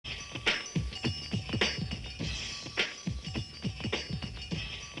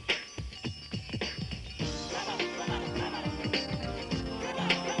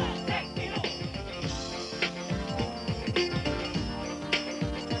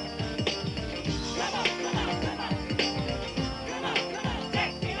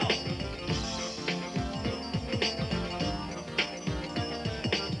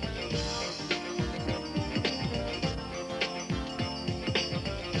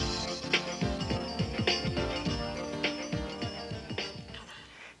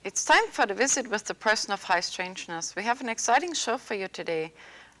time for the visit with the person of high strangeness. We have an exciting show for you today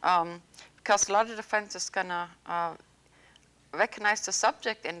because a lot of the friends is gonna recognize the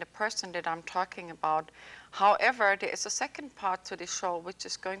subject and the person that I'm talking about. However, there is a second part to the show which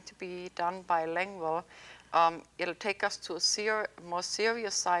is going to be done bilingual. It'll take us to a more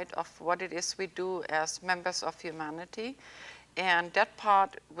serious side of what it is we do as members of humanity. And that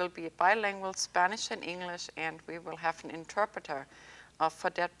part will be bilingual, Spanish and English, and we will have an interpreter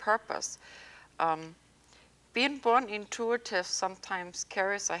for that purpose. Being born intuitive sometimes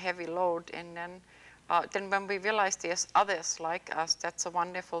carries a heavy load, and then when we realize there's others like us, that's a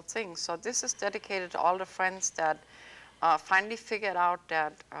wonderful thing. So this is dedicated to all the friends that finally figured out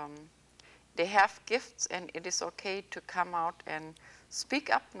that they have gifts and it is okay to come out and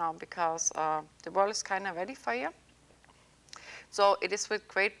speak up now because the world is kind of ready for you. So it is with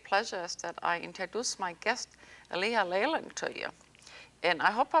great pleasure that I introduce my guest, Alaia Leighland, to you. And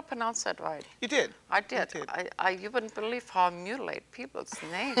I hope I pronounced that right. You did. I did. You wouldn't believe how I mutilate people's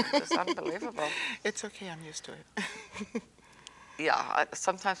names. It's unbelievable. It's okay. I'm used to it. Yeah,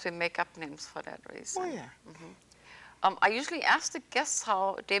 sometimes we make up names for that reason. Oh, yeah. Mm-hmm. I usually ask the guests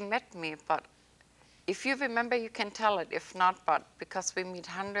how they met me, but if you remember, you can tell it. If not, but because we meet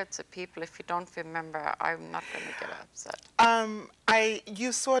hundreds of people, if you don't remember, I'm not going to get upset.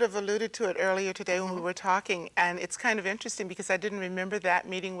 You sort of alluded to it earlier today when we were talking, and it's kind of interesting because I didn't remember that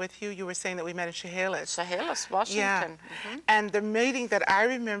meeting with you. You were saying that we met in Chehalis. Chehalis, Washington. Yeah. And the meeting that I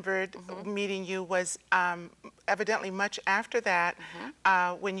remembered meeting you was evidently much after that,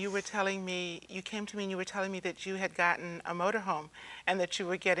 when you were telling me, you came to me and you were telling me that you had gotten a motorhome and that you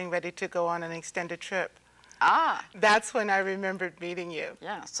were getting ready to go on an extended trip. Ah. That's when I remembered meeting you.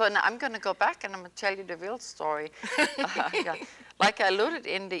 Yeah, so now I'm going to go back and I'm going to tell you the real story. Yeah. Like I alluded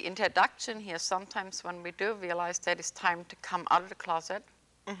in the introduction here, sometimes when we do realize that it's time to come out of the closet,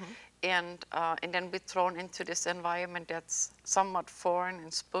 and then we're thrown into this environment that's somewhat foreign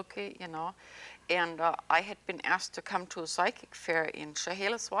and spooky, you know. And I had been asked to come to a psychic fair in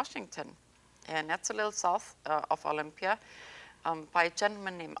Chehalis, Washington, and that's a little south of Olympia. By a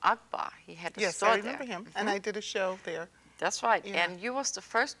gentleman named Akbar. He had a store there. Yes, I remember him, and I did a show there. That's right, Yeah. and you was the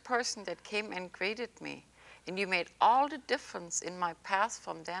first person that came and greeted me, and you made all the difference in my path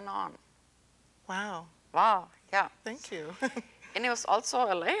from then on. Wow. Wow, yeah. Thank you. And it was also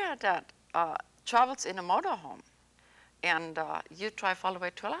Alaia that travels in a motorhome, and you drive all the way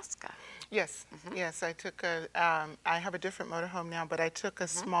to Alaska. Yes, yes, I took a, I have a different motorhome now, but I took a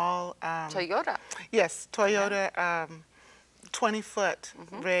small... Toyota. Yes, Toyota 20-foot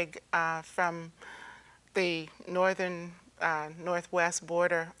rig from the northern northwest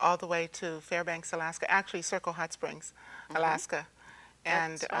border all the way to Fairbanks, Alaska, actually Circle Hot Springs, Alaska,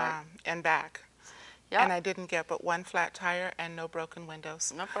 and and back. Yeah. And I didn't get but one flat tire and no broken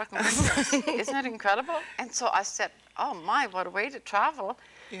windows. No broken windows. Isn't that incredible? And so I said, oh my, what a way to travel.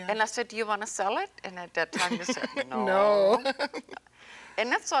 Yeah. And I said, do you want to sell it? And at that time you said, no. No. And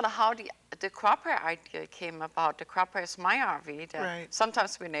that's sort of how the Cropper idea came about. The Cropper is my RV. That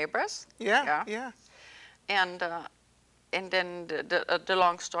sometimes we're neighbors. Yeah, yeah. And then the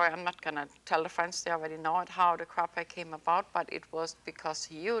long story, I'm not going to tell the friends, they already know it, how the Cropper came about, but it was because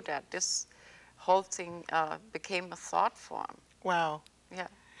of you that this whole thing became a thought form. Wow. Yeah,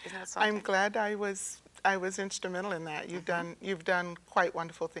 isn't that something? I'm glad I was instrumental in that. You've done quite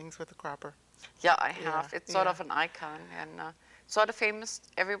wonderful things with the Cropper. Yeah, I have. Yeah, it's sort of an icon and sort of famous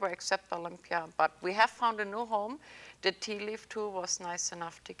everywhere except Olympia. But we have found a new home. The Tea Leaf too was nice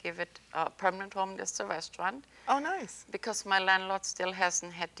enough to give it a permanent home. There's a restaurant. Oh, nice. Because my landlord still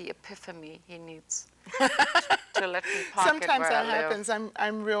hasn't had the epiphany he needs to let me park Sometimes it where that I happens. live.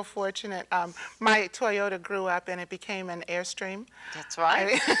 I'm real fortunate. My Toyota grew up and it became an Airstream. That's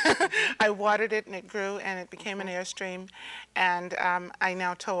right. I watered it and it grew and it became an Airstream, and I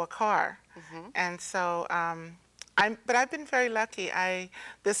now tow a car. And so, but I've been very lucky.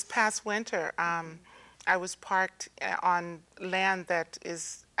 This past winter, I was parked on land that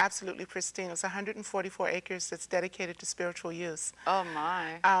is absolutely pristine. It's 144 acres that's dedicated to spiritual use. Oh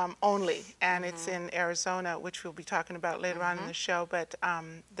my. Only, and it's in Arizona, which we'll be talking about later on in the show. But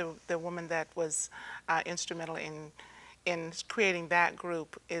the woman that was instrumental in creating that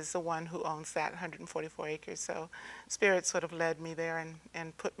group is the one who owns that 144 acres. So Spirit sort of led me there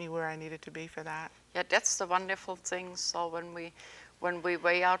and put me where I needed to be for that. Yeah, that's the wonderful thing. So when we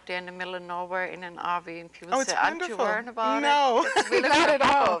way out there in the middle of nowhere in an RV and people say, aren't you worried about it? No, really not at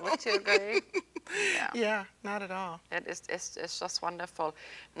all. Would you agree? Yeah, not at all. It's just wonderful.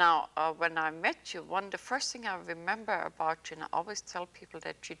 Now, when I met you, the first thing I remember about you, and I always tell people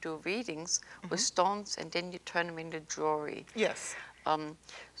that you do readings with stones and then you turn them into jewelry. Yes.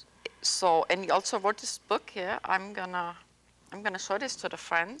 So, and you also wrote this book here. I'm gonna show this to the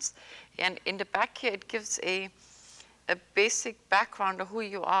friends. And in the back here, it gives a basic background of who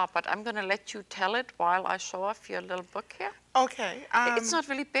you are, but I'm gonna let you tell it while I show off your little book here. Okay. It's not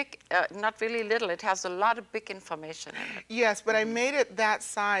really big, not really little. It has a lot of big information in it. Yes, but I made it that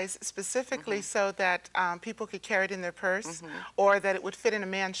size specifically so that people could carry it in their purse, or that it would fit in a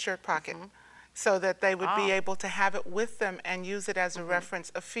man's shirt pocket, so that they would be able to have it with them and use it as a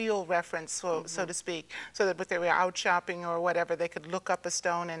reference, a field reference, so to speak, so that if they were out shopping or whatever, they could look up a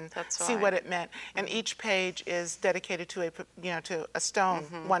stone and see what it meant. And each page is dedicated to to a stone,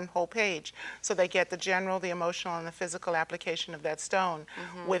 one whole page, so they get the general, the emotional, and the physical application of that stone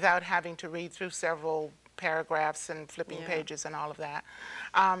without having to read through several paragraphs and flipping pages and all of that.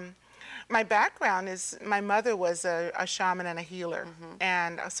 My background is my mother was a shaman and a healer,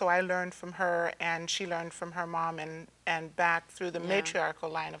 and so I learned from her, and she learned from her mom, and back through the matriarchal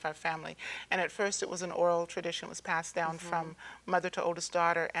line of our family. And at first it was an oral tradition. It was passed down from mother to oldest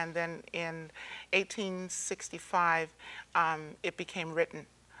daughter, and then in 1865 it became written.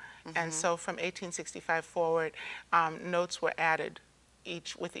 And so from 1865 forward, notes were added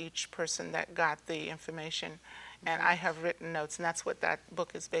with each person that got the information. And I have written notes, and that's what that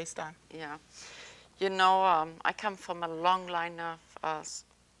book is based on. Yeah. You know, I come from a long line of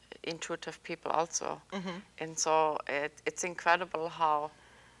intuitive people also. And so it's incredible how,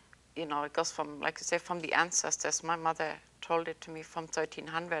 you know, it goes from, like you say, from the ancestors. My mother told it to me from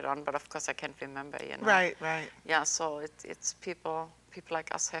 1300 on, but of course I can't remember, you know. Right, right. Yeah, so it's people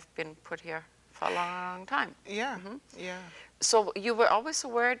like us have been put here for a long time. Yeah, yeah. So you were always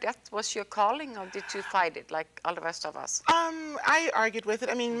aware that was your calling, or did you fight it like all the rest of us? I argued with it.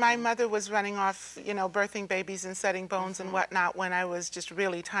 I mean, my mother was running off, you know, birthing babies and setting bones and whatnot when I was just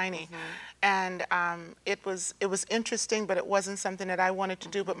really tiny. And it was interesting, but it wasn't something that I wanted to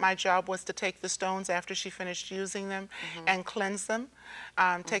do. But my job was to take the stones after she finished using them and cleanse them,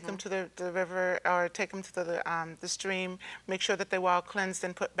 take them to the river, or take them to the stream, make sure that they were all cleansed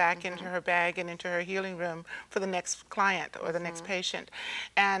and put back into her bag and into her healing room for the next client or the next patient.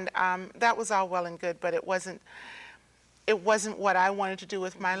 And that was all well and good, but it wasn't what I wanted to do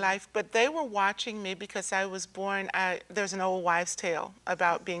with my life. But they were watching me because I was born, there's an old wives' tale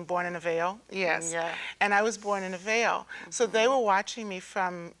about being born in a veil. Yes. Yeah. And I was born in a veil. So they were watching me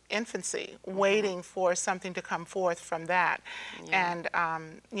from infancy, waiting for something to come forth from that. And,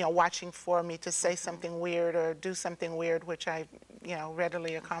 you know, watching for me to say something weird or do something weird, which I, you know,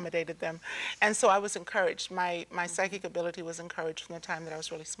 readily accommodated them. And so I was encouraged. My psychic ability was encouraged from the time that I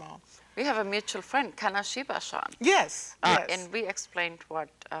was really small. We have a mutual friend, Kanashiba-san. Yes, yes. And we explained what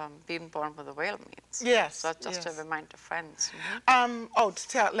being born with a whale means. Yes, so just to remind the friends. Oh,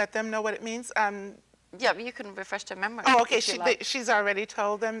 let them know what it means? Yeah, you can refresh their memory. Oh, okay, she's already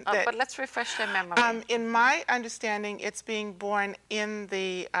told them that. But let's refresh their memory. In my understanding, it's being born in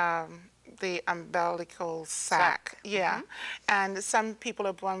the umbilical sac. Yeah. And some people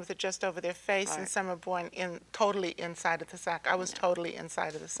are born with it just over their face, and some are born totally inside of the sac. I was totally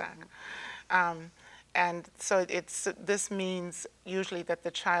inside of the sac. And so this means usually that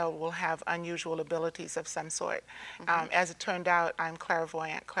the child will have unusual abilities of some sort. As it turned out, I'm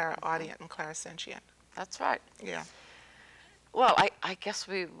clairvoyant, clairaudient, and clairsentient. That's right. Yeah. Well, I guess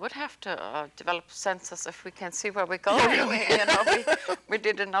we would have to develop senses if we can see where we're going. Really? You know, we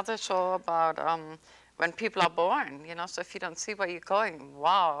did another show about when people are born, you know, so if you don't see where you're going,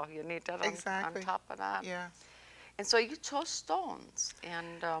 wow, you need that on top of that. Yeah. And so you chose stones,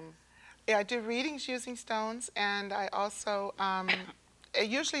 and... yeah, I do readings using stones, and I also...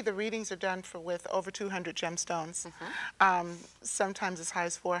 usually the readings are done with over 200 gemstones, sometimes as high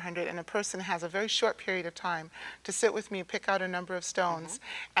as 400, and a person has a very short period of time to sit with me and pick out a number of stones,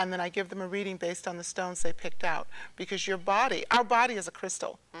 and then I give them a reading based on the stones they picked out, because our body is a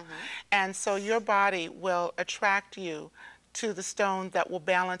crystal, and so your body will attract you to the stone that will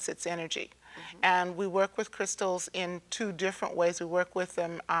balance its energy. And we work with crystals in two different ways. We work with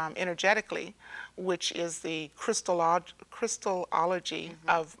them energetically, which is the crystallology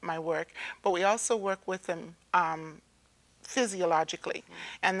of my work, but we also work with them physiologically,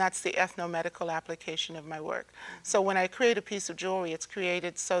 and that's the ethnomedical application of my work. So when I create a piece of jewelry, it's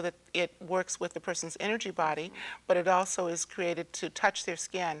created so that it works with the person's energy body, but it also is created to touch their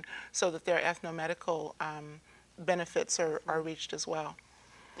skin so that their ethnomedical benefits are reached as well.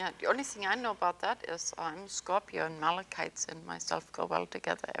 Yeah, the only thing I know about that is Scorpio and Malachites and myself go well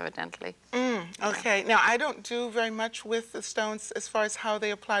together, evidently. Okay. Now, I don't do very much with the stones as far as how they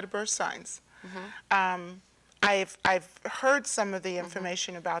apply to birth signs. I've heard some of the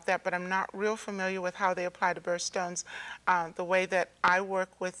information about that, but I'm not real familiar with how they apply to birthstones. The way that I work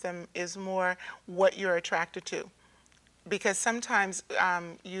with them is more what you're attracted to, because sometimes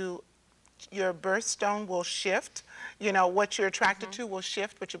your birthstone will shift. You know, what you're attracted to will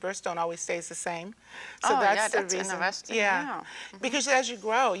shift, but your birthstone always stays the same. So that's the reason. Interesting. Yeah. Because as you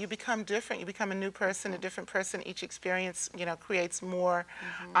grow, you become different. You become a new person, a different person. Each experience, you know, creates more,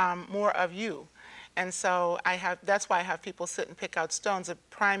 more of you. And so that's why I have people sit and pick out stones. A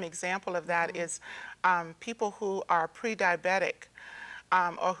prime example of that is people who are pre-diabetic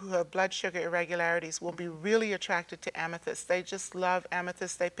or who have blood sugar irregularities will be really attracted to amethyst. They just love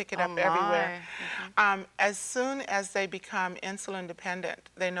amethyst. They pick it up everywhere. As soon as they become insulin dependent,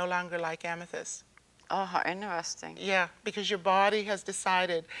 they no longer like amethyst. Oh, how interesting. Yeah, because your body has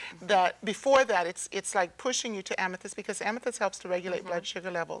decided that before that it's like pushing you to amethyst, because amethyst helps to regulate blood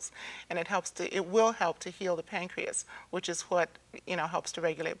sugar levels, and it will help to heal the pancreas, which is what, you know, helps to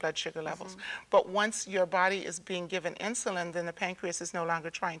regulate blood sugar levels. But once your body is being given insulin, then the pancreas is no longer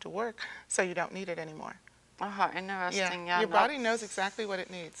trying to work, so you don't need it anymore. Oh, how interesting. Yeah, your body knows exactly what it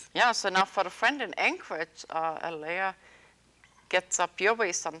needs. Yeah, so now for a friend in Anchorage, Alaia gets up your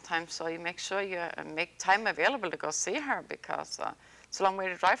way sometimes, so you make sure you make time available to go see her, because it's a long way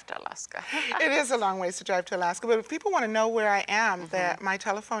to drive to Alaska. It is a long ways to drive to Alaska, but if people want to know where I am, my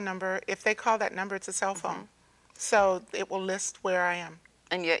telephone number, if they call that number, it's a cell phone. So it will list where I am.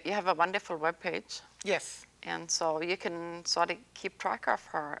 And you have a wonderful webpage. Yes. And so you can sort of keep track of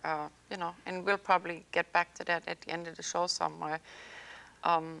her, you know, and we'll probably get back to that at the end of the show somewhere.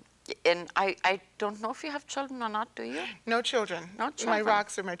 And I don't know if you have children or not, do you? No children. No children. My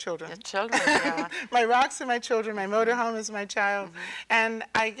rocks are my children. Your children, yeah. My rocks are my children. My motorhome is my child. And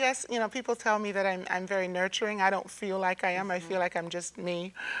I guess, you know, people tell me that I'm very nurturing. I don't feel like I am. I feel like I'm just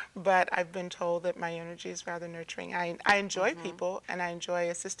me. But I've been told that my energy is rather nurturing. I enjoy people, and I enjoy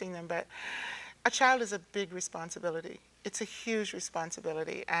assisting them. But a child is a big responsibility. It's a huge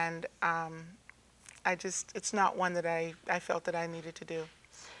responsibility. And it's not one that I felt that I needed to do.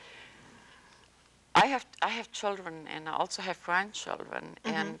 I have children, and I also have grandchildren,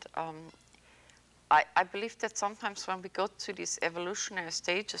 and I believe that sometimes when we go through these evolutionary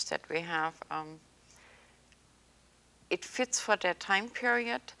stages that we have, it fits for their time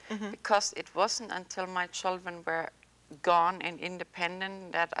period, because it wasn't until my children were gone and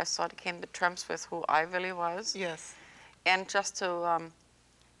independent that I sort of came to terms with who I really was. Yes. And just to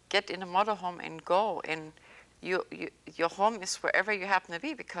get in a motorhome and go, and your home is wherever you happen to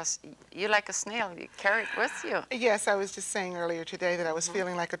be, because you're like a snail. You carry it with you. Yes, I was just saying earlier today that I was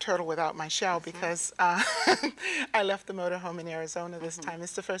feeling like a turtle without my shell, because I left the motorhome in Arizona this time.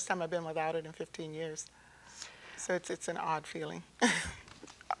 It's the first time I've been without it in 15 years. So it's an odd feeling.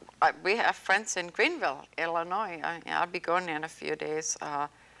 We have friends in Greenville, Illinois. I'll be going there in a few days.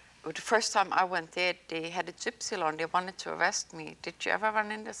 The first time I went there, they had a gypsy law and they wanted to arrest me. Did you ever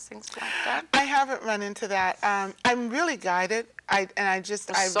run into things like that? I haven't run into that. I'm really guided.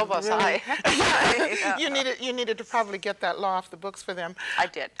 So was I. Yeah. You needed to probably get that law off the books for them. I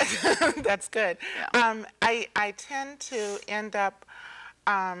did. That's good. Yeah. I tend to end up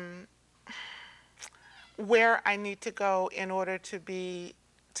where I need to go in order to be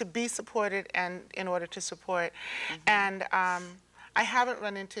supported and in order to support. And I haven't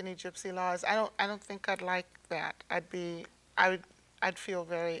run into any gypsy laws. I don't think I'd like that. I'd feel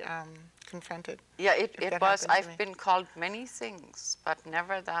very confronted. Yeah, it was. I've been called many things, but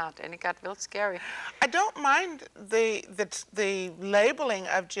never that, and it got real scary. I don't mind the labeling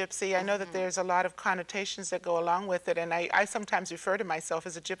of gypsy. I know that there's a lot of connotations that go along with it, and I sometimes refer to myself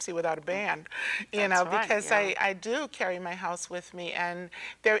as a gypsy without a band, you know, because I do carry my house with me, and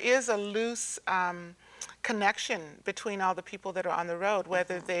there is a loose connection between all the people that are on the road,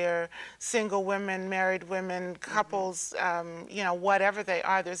 whether they're single women, married women, couples, you know, whatever they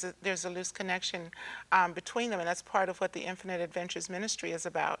are, there's a loose connection between them, and that's part of what the Infinite Adventures Ministry is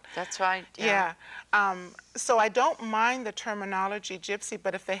about. That's right. Yeah. So I don't mind the terminology gypsy,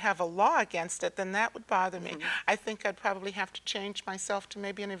 but if they have a law against it, then that would bother me. I think I'd probably have to change myself to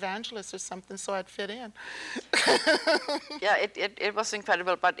maybe an evangelist or something so I'd fit in. Yeah, it was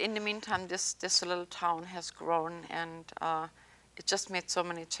incredible, but in the meantime, this little town has grown, and it just made so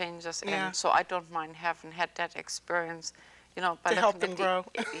many changes, and so I don't mind having had that experience, you know, by to help them grow.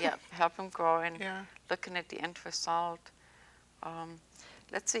 Yeah, help them grow, and looking at the end result.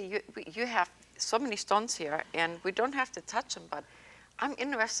 Let's see, you have so many stones here, and we don't have to touch them, but I'm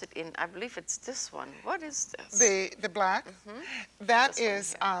interested in, I believe it's this one. What is this? The black? That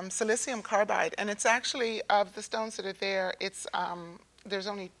is silicium carbide, and it's actually, of the stones that are there, it's there's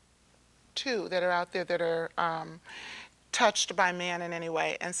only two that are out there that are touched by man in any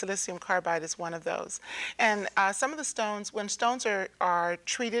way, and silicium carbide is one of those. And some of the stones, when stones are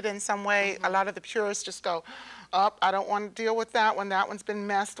treated in some way, a lot of the purists just go, oh, I don't want to deal with that one. That one's been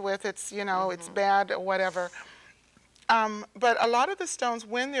messed with. It's, you know, it's bad or whatever. But a lot of the stones,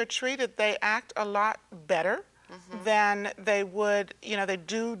 when they're treated, they act a lot better than they would, you know, they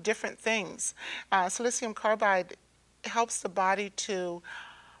do different things. Silicium carbide helps the body to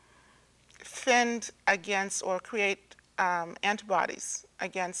fend against or create antibodies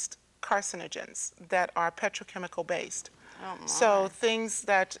against carcinogens that are petrochemical based. Oh my. So things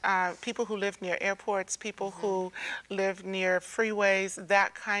that people who live near airports, people who live near freeways,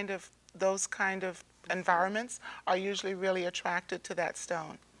 those kind of environments are usually really attracted to that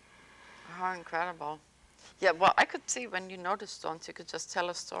stone. How incredible. Yeah, well, I could see when you noticed stones, you could just tell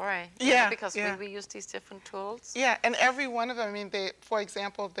a story. You Yeah, know, because yeah. we use these different tools. Yeah, and every one of them, I mean, for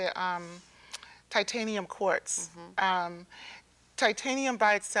example, the titanium quartz. Titanium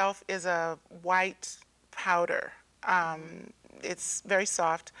by itself is a white powder. It's very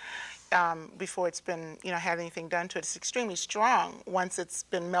soft before it's been, you know, had anything done to it. It's extremely strong once it's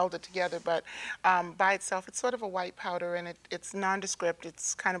been melded together, but by itself, it's sort of a white powder, and it's nondescript.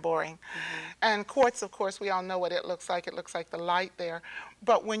 It's kind of boring. And quartz, of course, we all know what it looks like. It looks like the light there.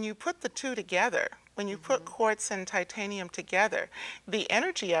 But when you put the two together, when you put quartz and titanium together, the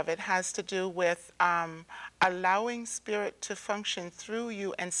energy of it has to do with allowing spirit to function through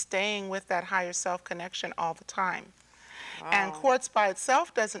you and staying with that higher self connection all the time. Wow. And quartz by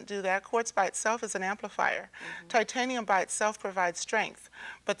itself doesn't do that. Quartz by itself is an amplifier. Titanium by itself provides strength.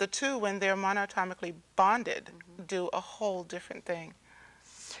 But the two, when they're monoatomically bonded, do a whole different thing.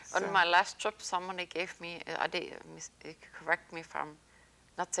 On my last trip, somebody gave me, correct me if I'm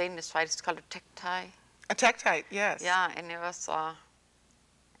not saying this right, it's called a tektite. A tektite, yes. Yeah, and it was,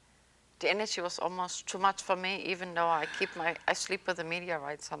 the energy was almost too much for me, even though I sleep with a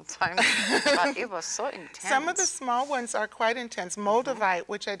meteorite sometimes, but it was so intense. Some of the small ones are quite intense. Moldavite,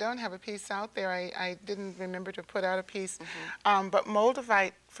 which I don't have a piece out there, I didn't remember to put out a piece, but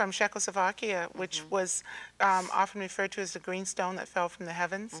Moldavite from Czechoslovakia, which was often referred to as the green stone that fell from the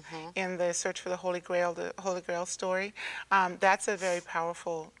heavens in the Search for the Holy Grail story, that's a very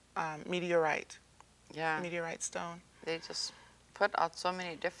powerful meteorite stone. They just put out so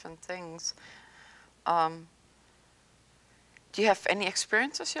many different things. Do you have any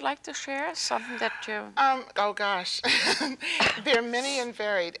experiences you'd like to share? Something that you... oh gosh, they're many and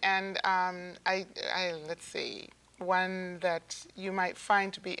varied, and let's see, one that you might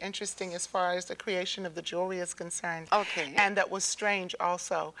find to be interesting as far as the creation of the jewelry is concerned. Okay. And that was strange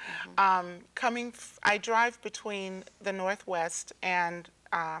also. I drive between the Northwest and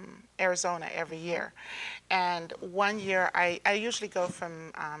Arizona every year. And one year, I usually go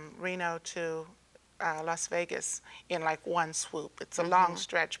from Reno to Las Vegas in like one swoop. It's a long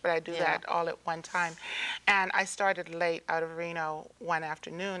stretch, but I do that all at one time. And I started late out of Reno one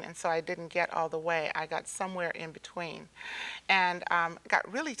afternoon, and so I didn't get all the way. I got somewhere in between and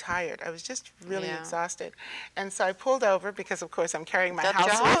got really tired. I was just really exhausted. And so I pulled over because, of course, I'm carrying my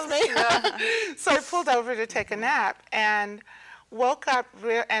house with me. So I pulled over to take a nap and woke up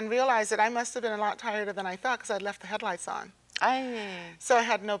and realized that I must have been a lot tireder than I thought because I'd left the headlights on. So I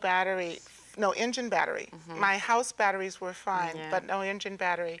had no battery, no engine battery. My house batteries were fine, but no engine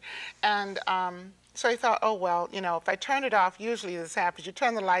battery. And so I thought, oh, well, you know, if I turn it off, usually this happens. You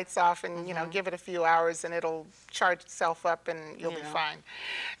turn the lights off and, you know, give it a few hours and it'll charge itself up and you'll be fine.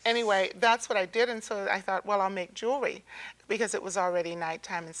 Anyway, that's what I did. And so I thought, well, I'll make jewelry because it was already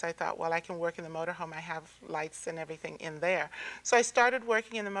nighttime. And so I thought, well, I can work in the motorhome. I have lights and everything in there. So I started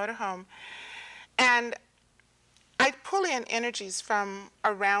working in the motorhome. And I pull in energies from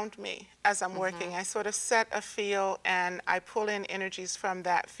around me as I'm working. I sort of set a feel and I pull in energies from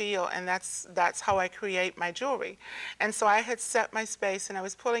that feel, and that's how I create my jewelry. And so I had set my space and I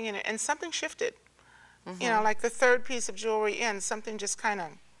was pulling in it, and something shifted. You know, like the third piece of jewelry in, something just kind of,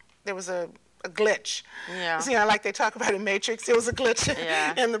 there was a glitch. So, you know, like they talk about in Matrix, there was a glitch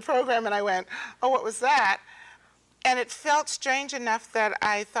in the program, and I went, oh, what was that? And it felt strange enough that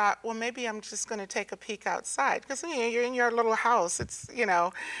I thought, well, maybe I'm just going to take a peek outside. Because, you know, you're in your little house. It's, you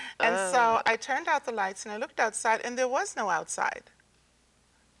know. And so I turned out the lights and I looked outside, and there was no outside.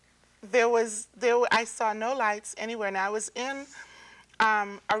 I saw no lights anywhere. Now, I was in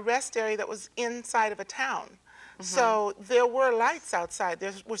a rest area that was inside of a town. So there were lights outside.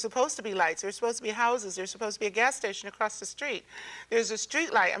 There were supposed to be lights. There were supposed to be houses. There was supposed to be a gas station across the street. There's a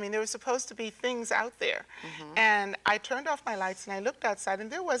street light. I mean, there were supposed to be things out there. And I turned off my lights and I looked outside,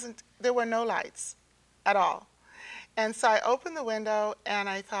 and there were no lights at all. And so I opened the window and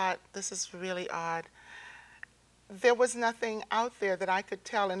I thought, this is really odd. There was nothing out there that I could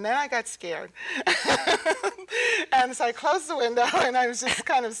tell, and then I got scared. And so I closed the window, and I was just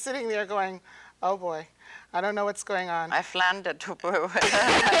kind of sitting there going, oh boy, I don't know what's going on. I've landed to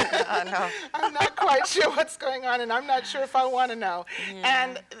I know. I'm not quite sure what's going on, and I'm not sure if I want to know. Yeah.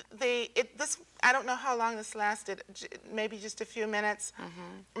 And this, I don't know how long this lasted, maybe just a few minutes,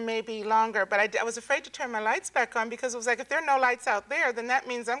 maybe longer, but I was afraid to turn my lights back on because it was like, if there are no lights out there, then that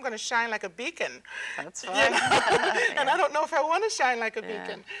means I'm going to shine like a beacon. That's right. You know? And I don't know if I want to shine like a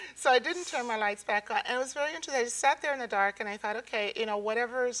beacon. So I didn't turn my lights back on, and it was very interesting. I just sat there in the dark, and I thought, okay, you know,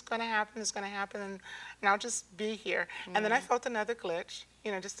 whatever is going to happen is going to happen, and I'll just be here. And then I felt another glitch,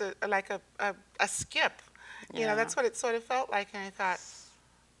 you know, just like a skip. You know, that's what it sort of felt like, and I thought,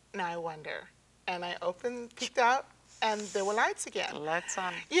 now I wonder. And I peeked out, and there were lights again. Lights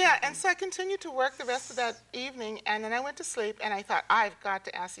on. Yeah, and so I continued to work the rest of that evening, and then I went to sleep, and I thought, I've got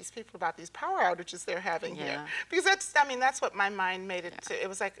to ask these people about these power outages they're having here. Because that's, I mean, that's what my mind made it to. It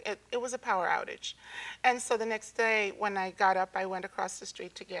was like, it was a power outage. And so the next day, when I got up, I went across the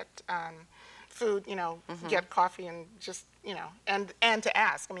street to get food, you know, get coffee, and just, you know, and to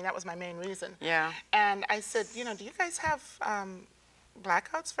ask. I mean, that was my main reason. Yeah. And I said, you know, do you guys have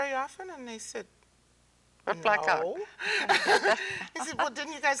blackouts very often? And they said, what blackout? No. He said, well,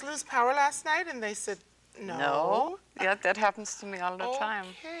 didn't you guys lose power last night? And they said, no. No. Yeah, that happens to me all the time.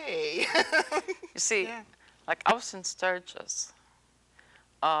 Okay. You see, like I was in Sturgis.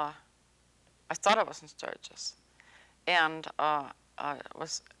 I thought I was in Sturgis. And I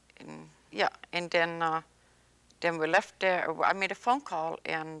was in, and then we left there. I made a phone call,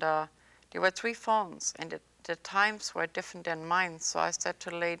 and there were 3 phones, and the times were different than mine. So I said to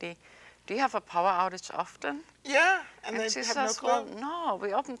the lady, do you have a power outage often? Yeah, and they she have says, no well, clue. no,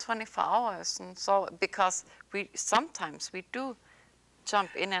 we open 24 hours. And so, because sometimes we do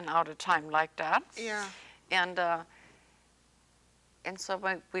jump in and out of time like that. Yeah. And so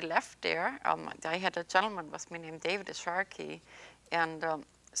when we left there, I had a gentleman with me named David Sharkey, and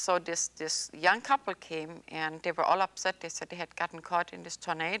so this young couple came, and they were all upset. They said they had gotten caught in this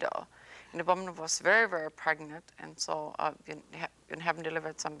tornado. And the woman was very, very pregnant, and so we haven't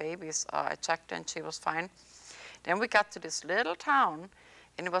delivered some babies. I checked, and she was fine. Then we got to this little town,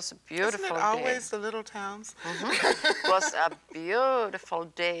 and it was a beautiful day. Isn't it always the little towns? It was a beautiful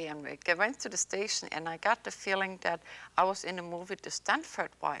day, and we went to the station, and I got the feeling that I was in the movie The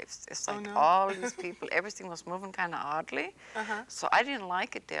Stanford Wives. It's like all these people, everything was moving kind of oddly. So I didn't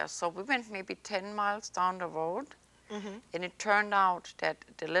like it there. So we went maybe 10 miles down the road. And it turned out that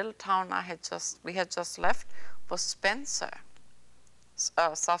the little town we had just left was Spencer,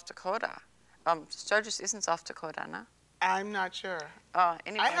 South Dakota. Sturgis isn't South Dakota, no? I'm not sure. I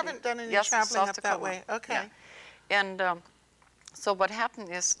haven't done any traveling South up Dakota. that way. Okay. Yeah. And so what happened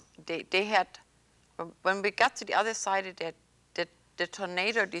is they had, when we got to the other side of that, the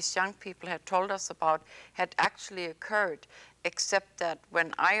tornado these young people had told us about had actually occurred, except that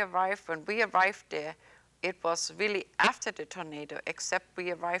when we arrived there, it was really after the tornado, except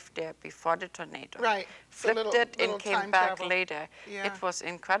we arrived there before the tornado. Right. Flipped it and came back later. Yeah. It was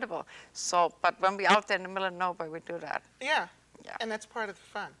incredible. So, but when we out there in the middle of nowhere, we do that. Yeah. And that's part of the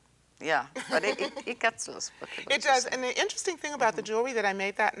fun. Yeah, but it gets a little spooky. It does. And the interesting thing about the jewelry that I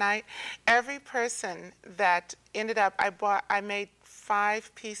made that night, every person that ended up, I made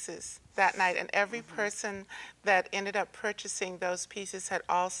 5 pieces that night, and every person that ended up purchasing those pieces had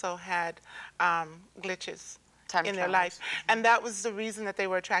also had glitches in their life. And that was the reason that they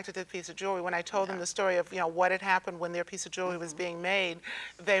were attracted to the piece of jewelry. When I told them the story of, you know, what had happened when their piece of jewelry was being made,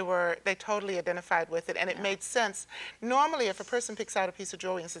 they totally identified with it, and it made sense. Normally, if a person picks out a piece of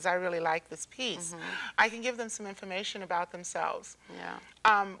jewelry and says, I really like this piece, I can give them some information about themselves.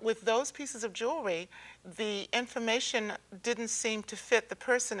 With those pieces of jewelry, the information didn't seem to fit the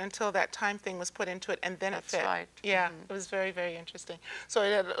person until that time thing was put into it, and then it fit. That's right. Yeah, it was very, very interesting. So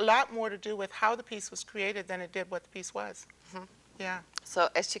it had a lot more to do with how the piece was created than it did what the piece was. Yeah. So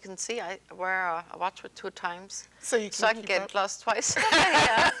as you can see, I wear a watch with 2 times, so I can get lost twice.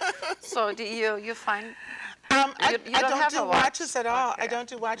 So do you find? I don't do watches at all. Okay. I don't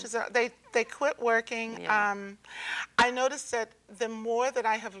do watches at all. They quit working. I noticed that the more that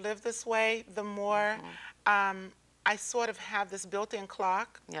I have lived this way, the more I sort of have this built-in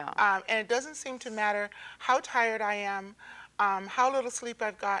clock. And it doesn't seem to matter how tired I am, how little sleep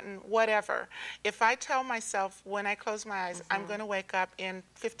I've gotten, whatever. If I tell myself when I close my eyes, I'm going to wake up in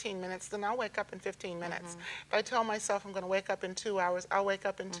 15 minutes, then I'll wake up in 15 minutes. If I tell myself I'm going to wake up in 2 hours, I'll wake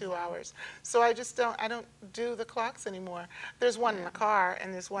up in 2 hours. So I don't do the clocks anymore. There's one in the car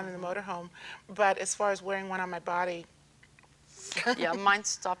and there's one in the motorhome, but as far as wearing one on my body, yeah, mine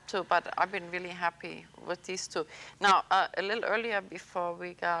stopped too, but I've been really happy with these two. Now, a little earlier before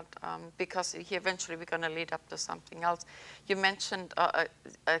we got, because here eventually we're going to lead up to something else, you mentioned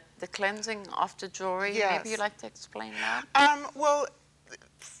the cleansing of the jewelry. Yes. Maybe you'd like to explain that? Well,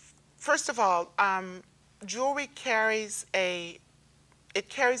 first of all, jewelry carries it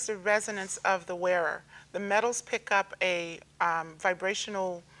carries the resonance of the wearer. The metals pick up a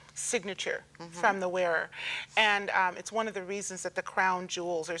vibrational signature from the wearer. And it's one of the reasons that the crown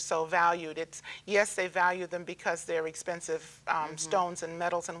jewels are so valued. Yes, they value them because they're expensive stones and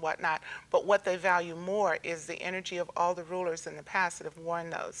metals and whatnot, but what they value more is the energy of all the rulers in the past that have worn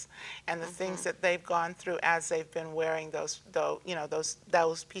those and the things that they've gone through as they've been wearing those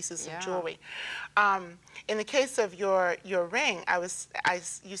pieces of jewelry. In the case of your ring,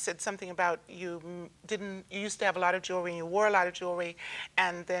 you said something about you used to have a lot of jewelry and you wore a lot of jewelry,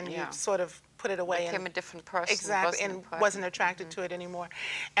 and then you sort of put it away. Became a different person. Exactly, and wasn't attracted to it anymore.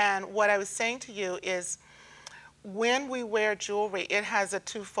 And what I was saying to you is, when we wear jewelry, it has a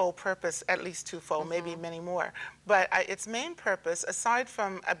twofold purpose, at least twofold, maybe many more. But its main purpose, aside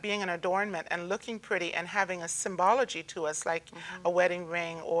from being an adornment and looking pretty and having a symbology to us, like a wedding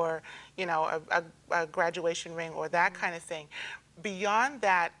ring or a graduation ring or that kind of thing, beyond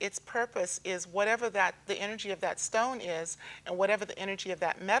that, its purpose is whatever the energy of that stone is and whatever the energy of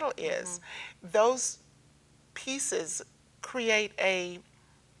that metal is, those pieces create an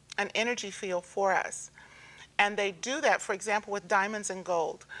energy field for us. And they do that, for example, with diamonds and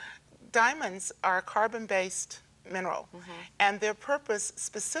gold. Diamonds are a carbon-based mineral, and their purpose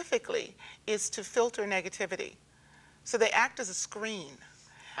specifically is to filter negativity. So they act as a screen.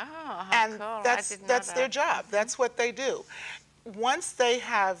 Oh, how and cool. that's their job. That's what they do. Once they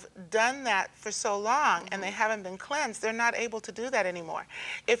have done that for so long and they haven't been cleansed, they're not able to do that anymore.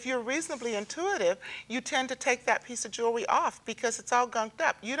 If you're reasonably intuitive, you tend to take that piece of jewelry off because it's all gunked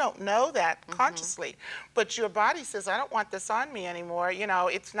up. You don't know that consciously, but your body says, I don't want this on me anymore. You know,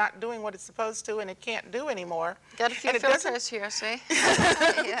 it's not doing what it's supposed to and it can't do anymore. Got a few filters here, see?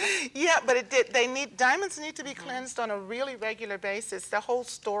 Yeah, but diamonds need to be cleansed on a really regular basis. The whole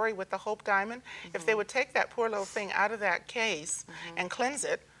story with the Hope diamond, if they would take that poor little thing out of that case and cleanse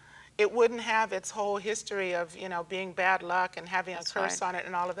it, it wouldn't have its whole history of, being bad luck and having a curse on it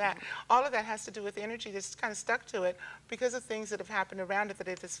and all of that. All of that has to do with energy that's kind of stuck to it because of things that have happened around it that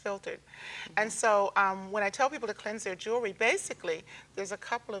it has filtered. And so when I tell people to cleanse their jewelry, basically there's a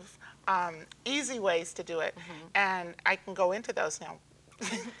couple of easy ways to do it, and I can go into those now.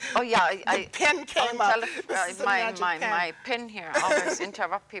 Oh yeah, the pen came up. My pen here, I always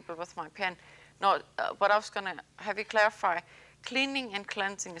interrupt people with my pen. No, what I was going to have you clarify, cleaning and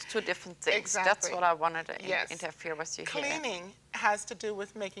cleansing is two different things. Exactly. That's what I wanted to interfere with you here. Cleaning has to do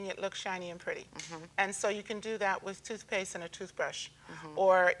with making it look shiny and pretty. And so you can do that with toothpaste and a toothbrush.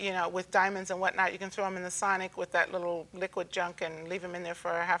 Or, with diamonds and whatnot, you can throw them in the sonic with that little liquid junk and leave them in there for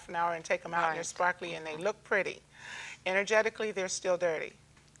a half an hour and take them out and they're sparkly and they look pretty. Energetically, they're still dirty.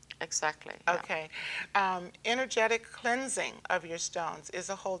 Exactly. Okay. Energetic cleansing of your stones is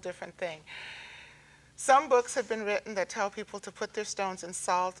a whole different thing. Some books have been written that tell people to put their stones in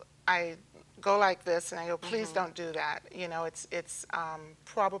salt. I go like this and I go, please don't do that. It's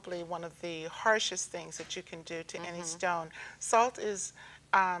probably one of the harshest things that you can do to any stone. Salt is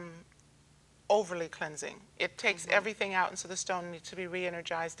overly cleansing. It takes everything out, and so the stone needs to be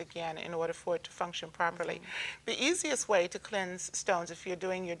re-energized again in order for it to function properly. The easiest way to cleanse stones, if you're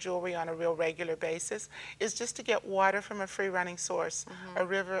doing your jewelry on a real regular basis, is just to get water from a free running source, a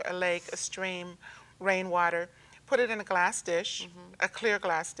river, a lake, a stream, rainwater, put it in a glass dish, a clear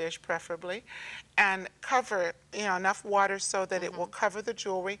glass dish preferably, and cover it, enough water so that it will cover the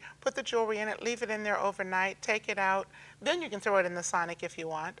jewelry. Put the jewelry in it, leave it in there overnight, take it out. Then you can throw it in the sonic if you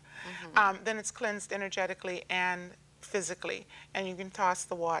want. Then it's cleansed energetically and physically, and you can toss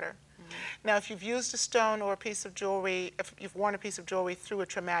the water. Now, if you've used a stone or a piece of jewelry, if you've worn a piece of jewelry through a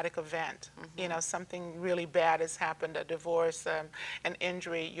traumatic event, something really bad has happened, a divorce, an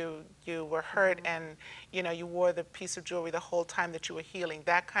injury, you were hurt and, you wore the piece of jewelry the whole time that you were healing,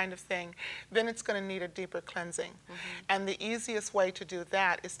 that kind of thing, then it's going to need a deeper cleansing. And the easiest way to do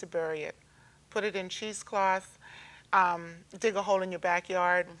that is to bury it. Put it in cheesecloth, dig a hole in your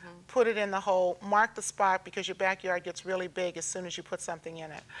backyard, put it in the hole, mark the spot because your backyard gets really big as soon as you put something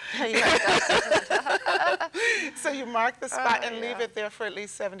in it. So you mark the spot and leave yeah. it there for at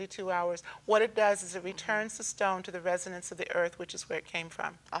least 72 hours. What it does is it returns the stone to the resonance of the earth, which is where it came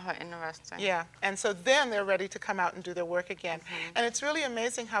from. Oh, interesting. Yeah, and so then they're ready to come out and do their work again. And it's really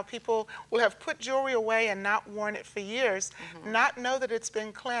amazing how people will have put jewelry away and not worn it for years, not know that it's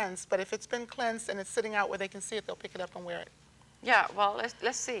been cleansed, but if it's been cleansed and it's sitting out where they can see it, they'll pick it up and wear it. Yeah, well,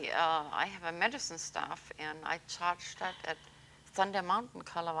 let's see. I have a medicine staff, and I charged that at Thunder Mountain,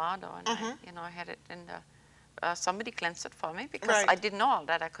 Colorado, and I had it in the. Somebody cleansed it for me because I didn't know all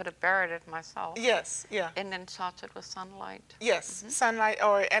that. I could have buried it myself. Yes, yeah. And then charged it with sunlight. Yes, sunlight,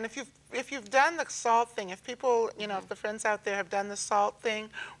 and if you've done the salt thing, if people, if the friends out there have done the salt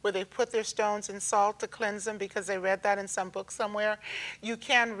thing where they put their stones in salt to cleanse them because they read that in some book somewhere, you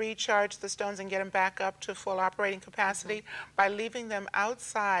can recharge the stones and get them back up to full operating capacity by leaving them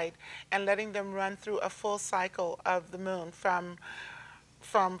outside and letting them run through a full cycle of the moon from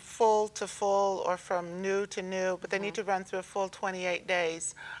full to full or from new to new, but they need to run through a full 28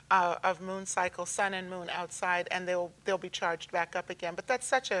 days of moon cycle, sun and moon outside, and they'll be charged back up again. But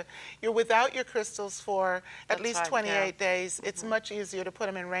that's you're without your crystals for at least 28 days. It's much easier to put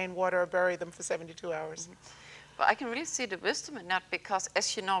them in rainwater or bury them for 72 hours. But I can really see the wisdom in that because,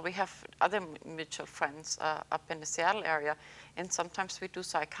 as you know, we have other mutual friends up in the Seattle area, and sometimes we do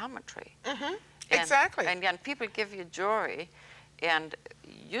psychometry. Exactly. And people give you jewelry, and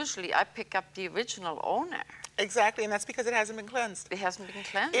usually I pick up the original owner. Exactly, and that's because it hasn't been cleansed. It hasn't been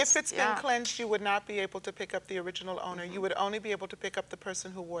cleansed. If it's been cleansed, you would not be able to pick up the original owner. You would only be able to pick up the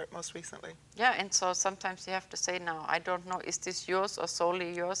person who wore it most recently. Yeah, and so sometimes you have to say, now, I don't know, is this yours or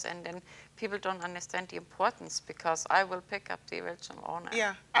solely yours? And then people don't understand the importance because I will pick up the original owner.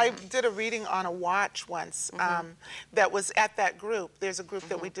 Yeah, I did a reading on a watch once that was at that group. There's a group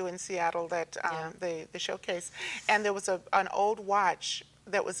that we do in Seattle that they showcase, and there was an old watch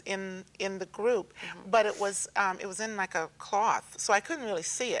that was in the group, but it was in like a cloth, so I couldn't really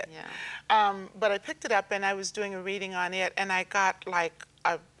see it. But I picked it up and I was doing a reading on it, and I got like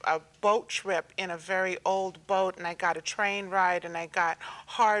a boat trip in a very old boat, and I got a train ride, and I got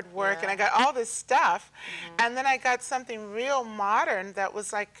hard work, and I got all this stuff, and then I got something real modern that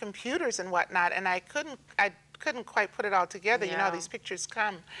was like computers and whatnot, and I couldn't quite put it all together. You know, these pictures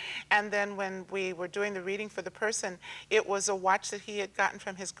come. And then when we were doing the reading for the person, it was a watch that he had gotten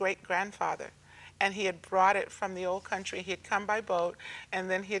from his great-grandfather. And he had brought it from the old country. He had come by boat,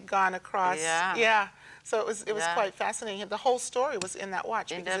 and then he had gone across. So it was quite fascinating. The whole story was in that watch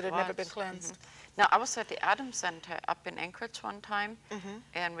because it had never been cleansed. Now, I was at the Adams Center up in Anchorage one time,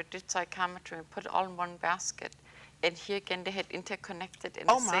 and we did psychometry and put it all in one basket. And here again, they had interconnected, and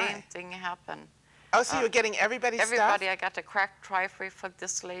the same thing happened. Oh, so you were getting everybody's stuff? Everybody. I got a cracked trifle for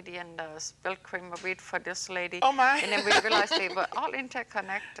this lady and a spilled cream of wheat for this lady. Oh, my. And then we realized they were all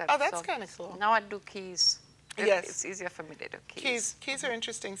interconnected. Oh, that's kind of cool. Now I do keys. It's easier for me to do keys. Keys are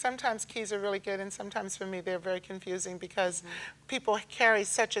interesting. Sometimes keys are really good, and sometimes for me they're very confusing because people carry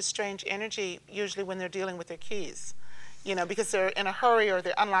such a strange energy usually when they're dealing with their keys. You know, because they're in a hurry or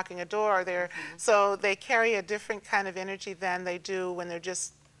they're unlocking a door, or so they carry a different kind of energy than they do when they're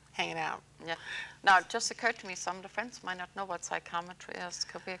just hanging out. Yeah. Now, it just occurred to me, some of the friends might not know what psychometry is.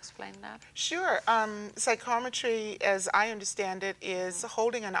 Could we explain that? Sure. Psychometry, as I understand it, is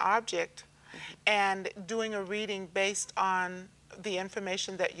holding an object and doing a reading based on the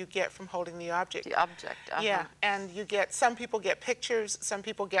information that you get from holding the object. The object. Yeah, and you get, some people get pictures, some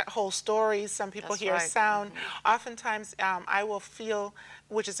people get whole stories, some people hear sound. Oftentimes, I will feel,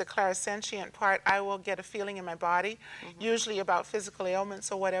 which is a clairsentient part, I will get a feeling in my body, usually about physical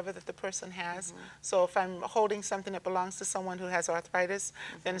ailments or whatever that the person has. So if I'm holding something that belongs to someone who has arthritis,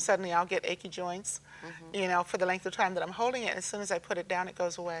 then suddenly I'll get achy joints, you know, for the length of time that I'm holding it. And as soon as I put it down, it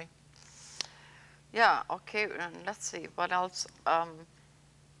goes away. Yeah, okay, and let's see, what else?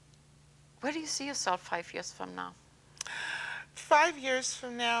 Where do you see yourself 5 years from now? 5 years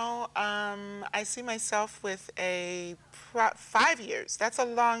from now, I see myself with 5 years. That's a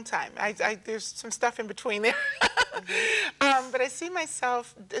long time. There's some stuff in between there. But I see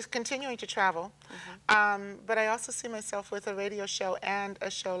myself continuing to travel. But I also see myself with a radio show and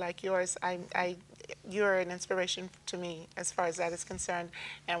a show like yours. You're an inspiration to me as far as that is concerned,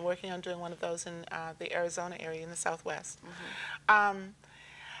 and working on doing one of those in the Arizona area in the Southwest.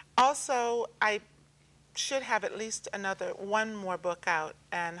 Also, I should have at least one more book out,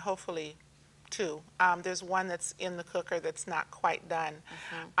 and hopefully two. There's one that's in the cooker that's not quite done,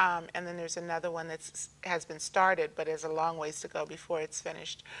 and then there's another one that has been started but has a long ways to go before it's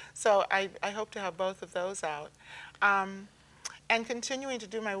finished. So I hope to have both of those out. And continuing to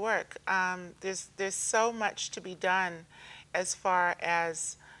do my work. There's so much to be done as far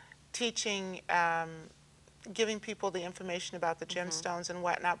as teaching giving people the information about the gemstones and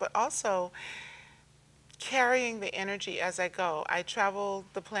whatnot, but also carrying the energy as I go. I travel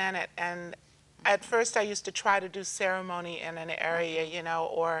the planet, and at first I used to try to do ceremony in an area, you know,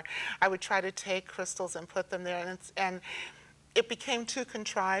 or I would try to take crystals and put them there, and it became too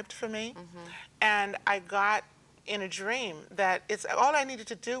contrived for me. And I got in a dream that all I needed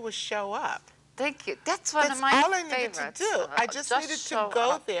to do was show up. Thank you. That's one of my favorites. That's all I needed to do. I just needed to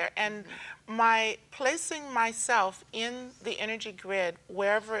go there. And my placing myself in the energy grid,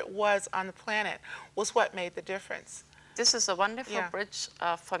 wherever it was on the planet, was what made the difference. This is a wonderful bridge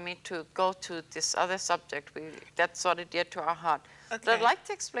for me to go to this other subject that's sort of dear to our heart. Okay. But I'd like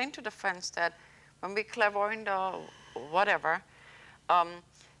to explain to the friends that when we clairvoyant or whatever,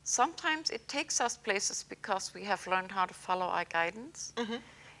 sometimes it takes us places because we have learned how to follow our guidance.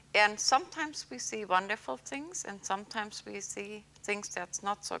 And sometimes we see wonderful things, and sometimes we see things that's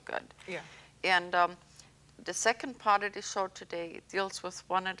not so good. And the second part of the show today deals with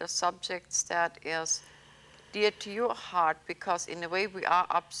one of the subjects that is dear to your heart, because in a way we are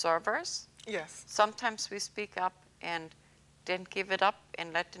observers. Sometimes we speak up and then give it up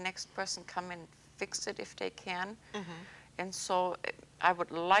and let the next person come and fix it if they can. And so I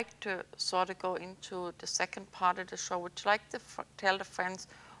would like to sort of go into the second part of the show. Would you like to tell the friends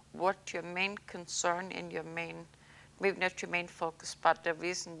what your main concern and your main, maybe not your main focus, but the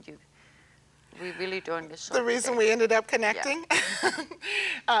reason we really doing the show The reason we ended up connecting?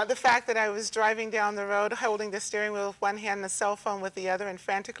 The fact that I was driving down the road holding the steering wheel with one hand and the cell phone with the other, and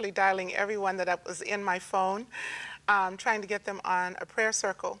frantically dialing everyone that was in my phone, trying to get them on a prayer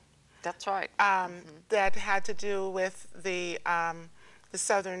circle. That's right. That had to do with the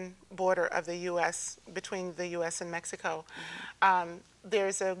southern border of the U.S., between the U.S. and Mexico.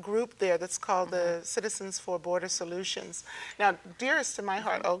 There's a group there that's called the Citizens for Border Solutions. Now, dearest to my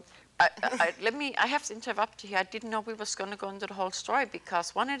heart, I have to interrupt you here. I didn't know we was going to go into the whole story,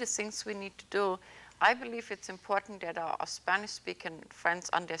 because one of the things we need to do, I believe it's important that our Spanish-speaking friends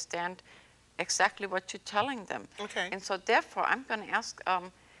understand exactly what you're telling them. And so therefore, I'm going to ask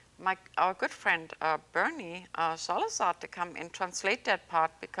our good friend Bernie Salalzar to come and translate that part,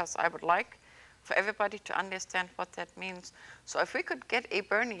 because I would like for everybody to understand what that means. So if we could get a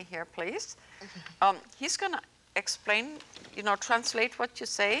Bernie here, please. He's going to explain, translate what you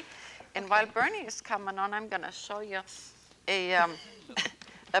say. And while Bernie is coming on, I'm going to show you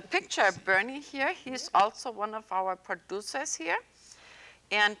a picture of Bernie here. He's also one of our producers here.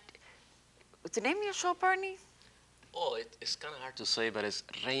 And what's the name of your show, Bernie? Oh, it's kind of hard to say, but it's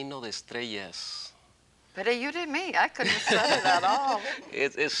Reino de Estrellas. Better you than me. I couldn't have said it at all.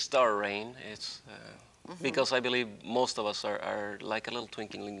 It's star rain. It's because I believe most of us are like a little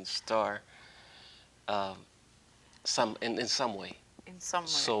twinkling star, in some way. In some way.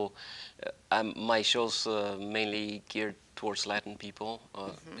 So my show's mainly geared towards Latin people,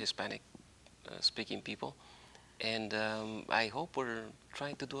 Hispanic speaking people, and I hope we're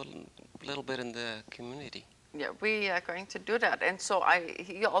trying to do a little bit in the community. Yeah, we are going to do that. And so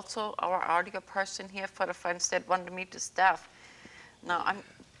you're also our audio person here for the friends that want to meet the staff. Now,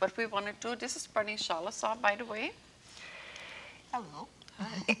 what we want to do, this is Bernie Salalzar, by the way. Hello.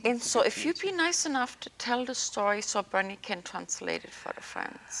 And so if you'd be nice enough to tell the story so Bernie can translate it for the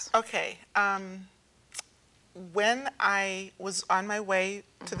friends. Okay. When I was on my way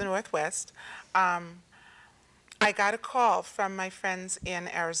to the Northwest, I got a call from my friends in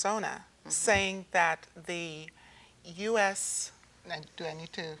Arizona saying that the U.S. Do I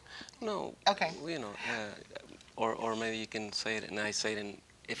need to? No. Okay. Or maybe you can say it, and I say it in.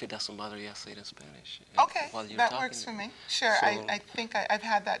 If it doesn't bother you, I'll say it in Spanish. Okay, that works for me. Sure, so I think I've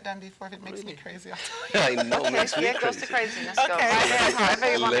had that done before. If it makes me crazy, I'll tell you. I know, makes me crazy. Goes to craziness.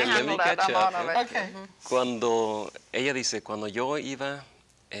 Okay. Let me catch up. Okay. Cuando ella dice, cuando yo iba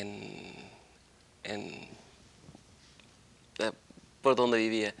por donde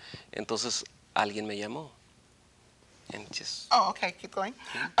vivía, entonces alguien me llamó. And just okay, keep going.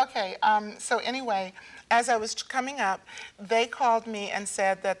 Okay, so anyway, as I was coming up, they called me and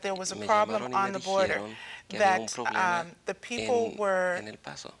said that there was a problem on the border, that the people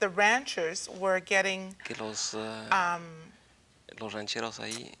the ranchers were getting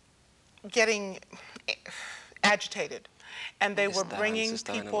agitated. And they were bringing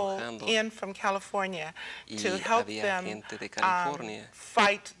people in from California to help them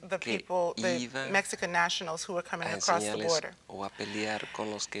fight the people, the Mexican nationals who were coming across the border.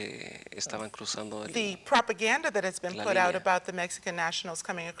 The propaganda that has been put out about the Mexican nationals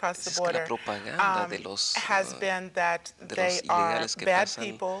coming across the border has been that they are bad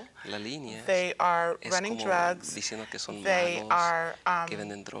people, they are running drugs, they are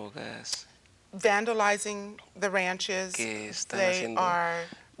vandalizing the ranches. que están They haciendo are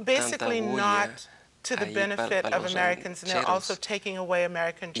basically tanta bulla not to the ahí benefit para of los Americans, and they're also rancheros taking away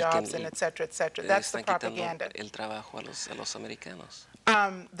American jobs and et cetera, et cetera. That's the están quitando propaganda. el trabajo a los americanos,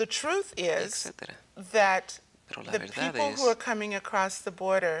 The truth is etcétera. that Pero la the verdad people who are es coming across the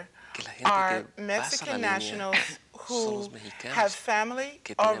border que la gente are que pasa la Mexican línea nationals son who los mexicanos have family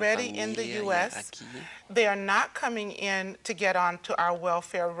que tienen already in the familia U.S. aquí. They are not coming in to get onto our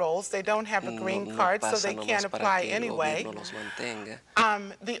welfare rolls. They don't have a green No card, so they pasan can't nomás para apply que el anyway. gobierno los mantenga.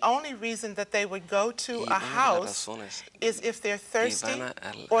 The only reason that they would go to Y a una de las house razones is if they're que thirsty van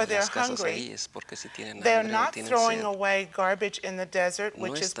or a they're las casas hungry. ahí es porque si tienen They're hambre o not tienen throwing sed. away garbage in the desert, No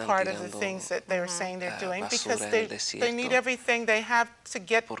which is están part of the tirando, things that they're saying they're doing, because basura en they el desierto, need everything they have to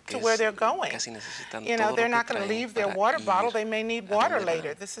get porque to where they're going. casi necesitan You know, todo they're lo not que going to traen leave their para water ir bottle. They may need a water donde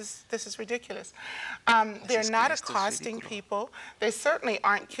later. van. This is ridiculous. Así They're es que not esto es accosting ridículo. people. They certainly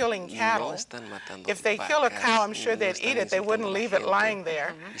aren't killing No cattle. están matando If they kill a vacas, cow, I'm sure no they'd están eat it. They wouldn't insultando a la leave it gente. lying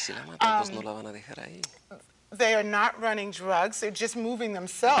there. Y si la matan, pues no la van a dejar ahí. They are not running drugs. They're just moving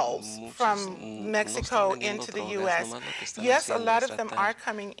themselves from Mexico into the U.S. Yes, a lot of them are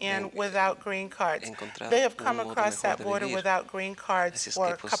coming in without green cards. They have come across that border without green cards for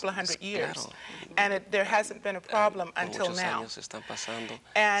a couple of hundred years, and there hasn't been a problem until now.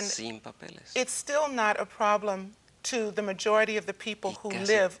 And it's still not a problem to the majority of the people who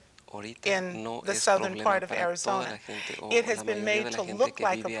live in the southern part of Arizona. It has been made to look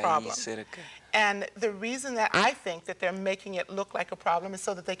like a problem. And the reason that I think that they're making it look like a problem is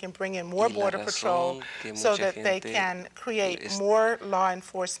so that they can bring in more border patrol, so that they can create more law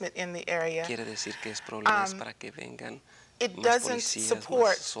enforcement in the area. It doesn't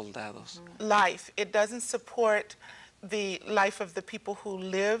support life. It doesn't support the life of the people who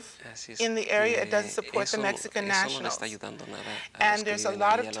live in the area. It doesn't support the Mexican nationals. And there's a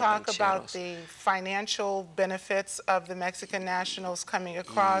lot of talk about the financial benefits of the Mexican nationals coming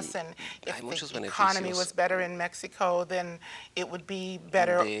across, and if the economy was better in Mexico, then it would be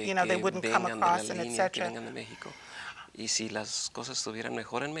better, you know, they wouldn't come across, and etc. Y si las cosas estuvieran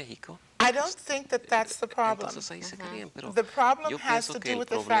mejor en México, I don't think that that's the problem. The problem has to do with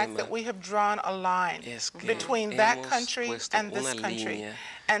the fact that we have drawn a line between that country and this country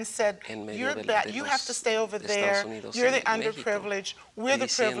and said, you have to stay over there, you're the underprivileged, we're the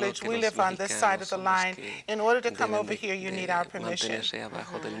privileged, we live on this side of the line. In order to come over here, you need our permission.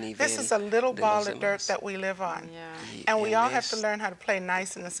 This is a little ball of dirt that we live on. And we all have to learn how to play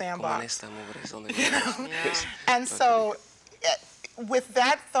nice in the sandbox. And so, with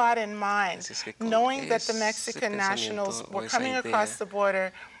that thought in mind, knowing that the Mexican nationals were coming across the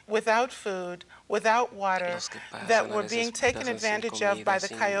border without food, without water, that were being taken advantage of by the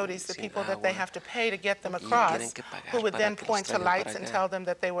coyotes, the people that they have to pay to get them across, who would then point to lights and tell them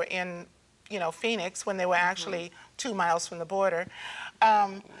that they were in, you know, Phoenix when they were actually 2 miles from the border.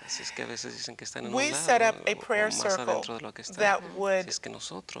 We set up a prayer circle that would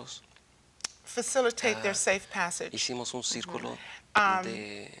facilitate their safe passage. Hicimos un círculo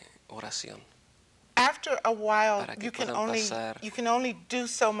de oración. After a while, you can only do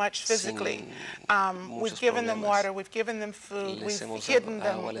so much physically. We've given them water, we've given them food, we've hidden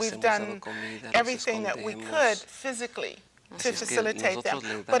them, we've done everything that we could physically to facilitate them.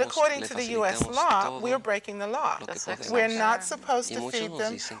 But according to the U.S. law, we're breaking the law. We're not supposed to feed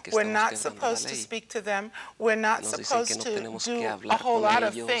them. We're not supposed to speak to them. We're not supposed to do a whole lot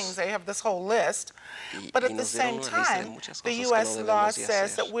of things. They have this whole list. But at the same time, the U.S. law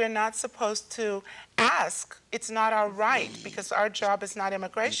says that we're not supposed to ask. It's not our right, because our job is not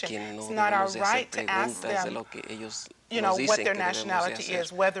immigration. It's not our right to ask them, you know, what their nationality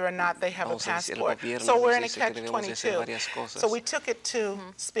is, whether or not they have a passport. So we're in a catch-22. So we took it to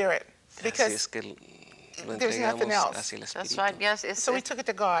spirit, because there's nothing else. That's right, yes. So we took it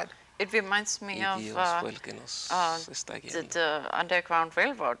to God. It reminds me of the Underground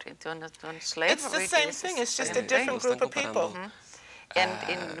Railroad during slavery. It's the same thing, it's just a different group of people. And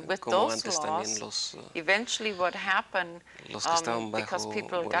with those laws, eventually what happened, because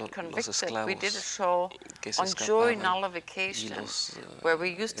people got convicted, we did a show on jury nullification, where we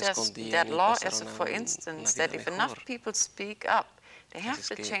used that law as, for instance, that if enough people speak up, they have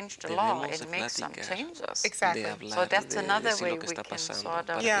to change the law and make some changes. Exactly. So that's another way we can sort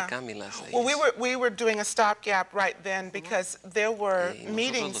of... Yeah. Well, we were doing a stopgap right then, because there were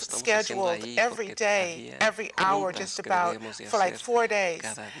meetings scheduled every day, every hour, just about, for like 4 days.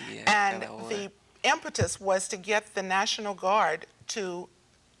 And the impetus was to get the National Guard to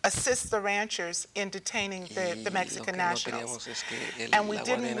assist the ranchers in detaining the Mexican nationals. And we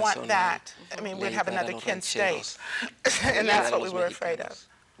didn't want that. I mean, we'd have another Kent State. And that's what we were afraid of.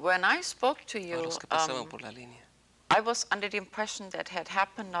 when I spoke to a you, los que pasaban por la línea. I was under the impression that had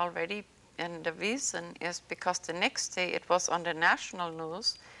happened already, and the reason is because the next day it was on the national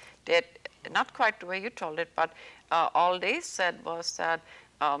news that, not quite the way you told it, but all they said was that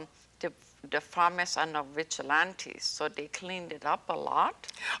the farmers are now vigilantes, so they cleaned it up a lot.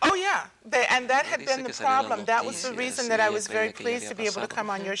 Oh, yeah, and that had been the problem. That was the reason that I was very pleased to be able to come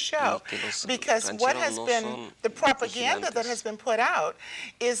on your show, because what has been the propaganda that has been put out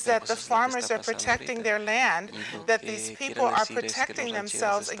is that the farmers are protecting their land, that these people are protecting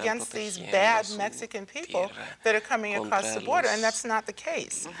themselves against these bad Mexican people that are coming across the border, and that's not the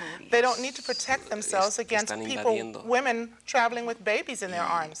case. They don't need to protect themselves against people, women traveling with babies in their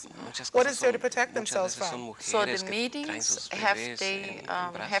arms. What is there to protect themselves from? So the meetings, have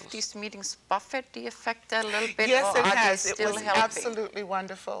these meetings buffered the effect a little bit? Yes, or it are has. They it still was helping? Absolutely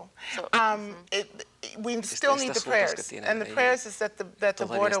wonderful. So, we still need the prayers, and the prayers is that the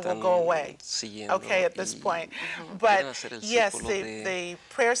border will go away, okay, at this point. But yes, the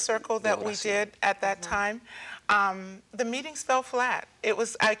prayer circle that we did at that time, the meetings fell flat.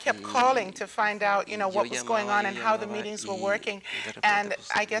 I kept calling to find out, what was going on and how the meetings were working. And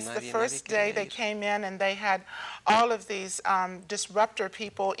I guess the first day they came in and they had all of these disruptor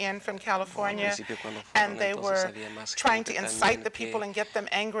people in from California, and they were trying to incite the people and get them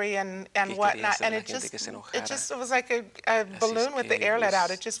angry and whatnot. And it was like a balloon with the air let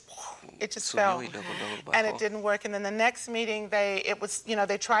out. It just fell, and it didn't work. And then the next meeting, they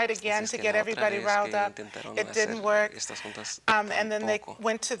tried again to get everybody riled up. It didn't work. And then they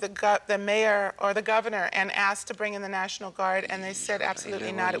went to the mayor or the governor and asked to bring in the National Guard, and they said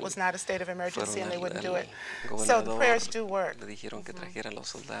absolutely not. It was not a state of emergency, and they wouldn't do it. So the prayers do work.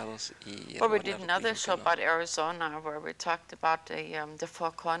 Well, we did another show about Arizona where we talked about the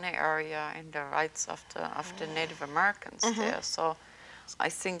Four Corner area and the rights of the Native Americans there. So I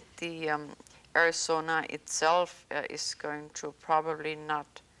think the Arizona itself is going to probably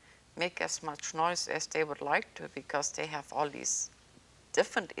not make as much noise as they would like to, because they have all these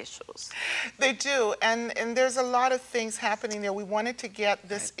different issues. They do, and there's a lot of things happening there. We wanted to get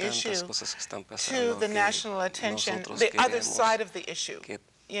this issue to the national attention, the other side of the issue.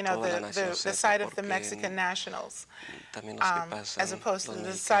 The side of the Mexican nationals, as opposed to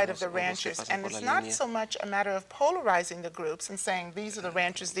the side of the ranchers. And it's not so much a matter of polarizing the groups and saying these are the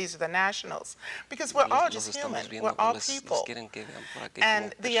ranchers, these are the nationals, because we're all just human, we're all people.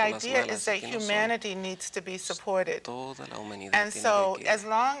 And the idea is that humanity needs to be supported. And so as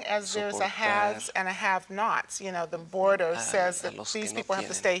long as there's a haves and a have-nots, the border says that these people have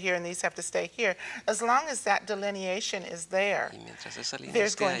to stay here and these have to stay here, as long as that delineation is there,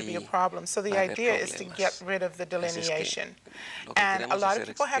 there's going to be a problem. So the idea is to get rid of the delineation. And a lot of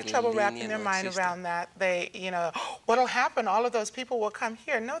people have trouble wrapping their mind around that. They, what'll happen? All of those people will come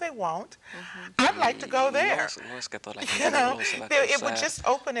here. No, they won't. I'd like to go there. It would just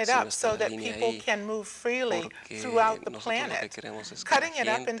open it up so that people can move freely throughout the planet. Cutting it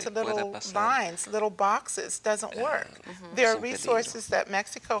up into little lines, little boxes, doesn't work. There are resources that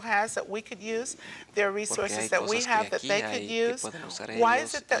Mexico has that we could use. There are resources that we have that they could use. Why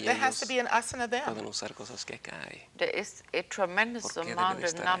is it that there has to be an us and a them? There is a tremendous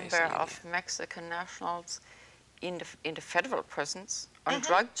number of Mexican nationals in the federal prisons on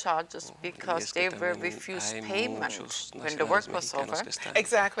drug charges because they were refused payment when the work was over.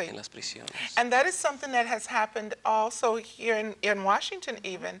 Exactly. And that is something that has happened also here in Washington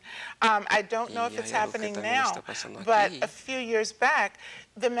even. I don't know if it's happening now, but a few years back,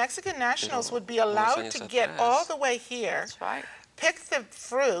 the Mexican nationals would be allowed to get all the way here. That's right. Pick the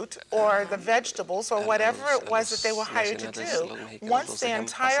fruit or the vegetables or whatever it was that they were hired to do. Once the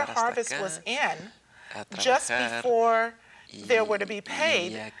entire harvest was in, just before they were to be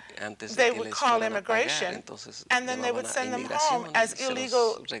paid, they would call immigration, and then they would send them home as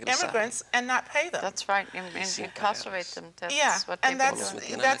illegal immigrants and not pay them. That's right, incarcerate them. That's what and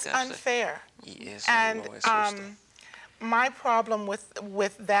that's unfair. And my problem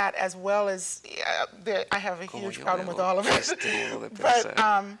with that, as well as I have a huge problem with all of it, but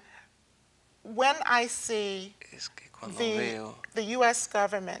when I see the U.S.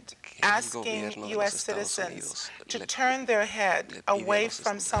 government asking U.S. citizens to turn their head away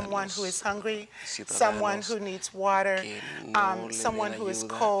from someone who is hungry, someone who needs water, someone who is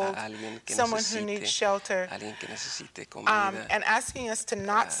cold, someone who needs shelter, and asking us to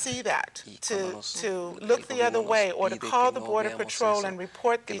not see that, to look the other way, or to call the Border Patrol and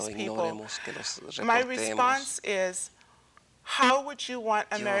report these people, my response is, how would you want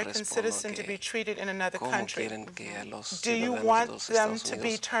American respondo citizens to que be treated in another ¿Cómo country? quieren que a los Do you ciudadanos de want los them Estados to be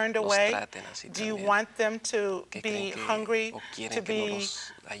Unidos turned los away? traten así Do you también? want them to Que be creen que hungry, o quieren to que no be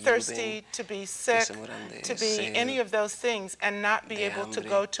los ayuden, thirsty, to be que sick, se mueran de to be sed, any of those things, and not be de able to hambre?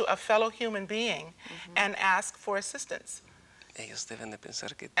 go to a fellow human being and ask for assistance? Ellos deben de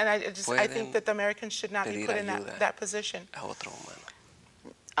pensar que And I think pueden that the Americans should not be pedir put in ayuda that position. a otro humano.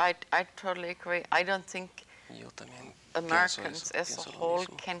 I totally agree. I don't think Yo también Americans pienso as a pienso lo whole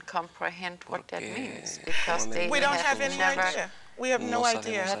mismo. can comprehend what that Porque means como because they We don't have have any never idea. We have no No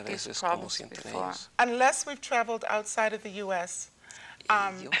idea. sabemos a had these veces cómo problems sienten before. ellos. Unless we've traveled outside of the U.S.,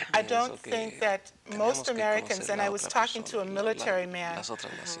 Y yo I pienso don't que think that tenemos most que Americans, conocer and la I was otra talking to a persona, military man, las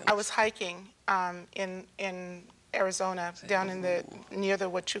otras naciones. I was hiking in Arizona, down in the near the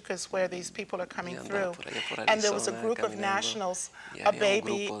Huachucas where these people are coming Yo through, andaba por allá por and there was a Arizona group of caminando, nationals, y a había un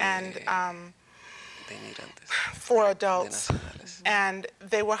baby grupo and de inmigrantes, 4 de adults, nacionales. and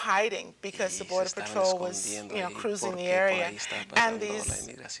they were hiding because the Y se Border estaban Patrol was, escondiendo you know, ahí cruising the porque por area, ahí estaba and pasando la these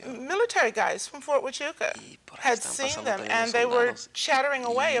inmigración. military guys from Fort Huachuca Y por ahí had estaban seen pasando them, también and los they were soldados. chattering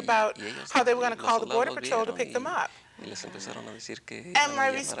away about Y ellos, how they were going to los call the Border soldados Patrol to vieron pick them up. y les empezaron a decir que And iban my a llamar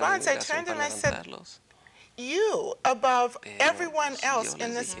a la response, I inmigración turned to para them, I said, levantarlos. you, above Pero, everyone pues, else yo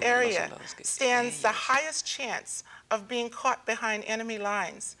in les this dije a los area, soldados que stands the ellos highest chance of being caught behind enemy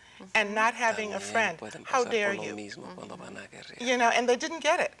lines and not having a también friend. pueden How pasar dare por lo you? mismo cuando van a guerrear. You know, and they didn't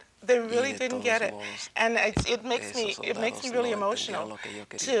get it. They Y really de didn't todos get it. modos, And it makes me esos really soldados no emotional entendieron lo que yo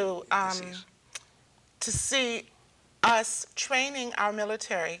quería to decir. to see us training our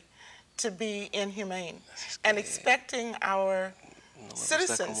military to be inhumane Así es and que expecting our no me gusta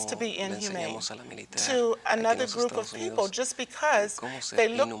citizens cómo to be le inhumane enseñamos a la militar to aquí en another los group of Estados people Unidos just because cómo ser they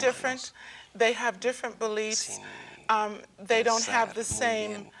look inhumanos different, they have different beliefs, sin they don't have pensar the muy same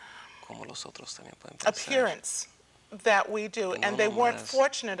bien como los otros también pueden pensar. appearance that we do, and No they weren't nomás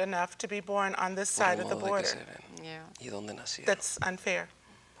fortunate enough to be born on this por side el of the modo de que border. se ven Yeah. y dónde nacieron. That's unfair.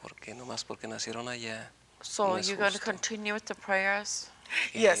 Porque nomás porque nacieron allá So no es you're going to justo continue with the prayers?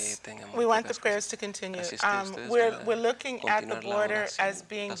 que Yes, tengan we muy want the pocas prayers cosas. to continue. Así es que ustedes We're van a looking at the continuar la border oración, as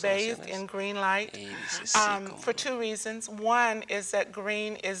being las bathed oraciones, in green light y dice sí como for 2 reasons. One is that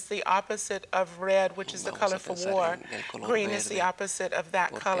green is the opposite of red, which is the vamos color a for pensar war. en el color Green is verde, the opposite of that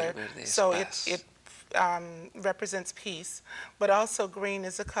porque color. el verde es So paz. it represents peace, but also green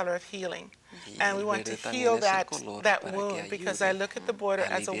is the color of healing. Y And we el want to verde también heal es el that color that para que wound, because I ayude look at the border a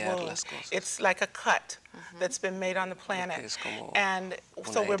as a aliviar wound. las cosas. It's like a cut that's been made on the planet. es como And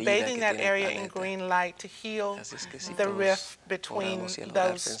so una we're herida bathing que that tiene el area in planeta. green light to heal Así es que si the todos rift between oramos y al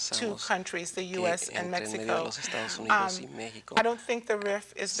orar those two pensamos countries, the que U.S. and entre en medio de Mexico. los Estados Unidos y México I don't think the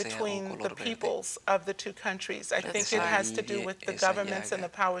rift is sea un between color the verde, peoples of the two countries. I para think que it se has to do alivie with the esa governments and the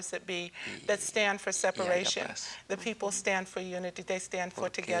llaga powers that be that stand for separation. paz. The people stand for unity, they stand for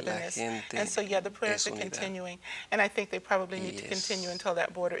Porque la togetherness. gente And so, yeah, the prayers es are unidad. continuing. And I think they probably need to Y continue es until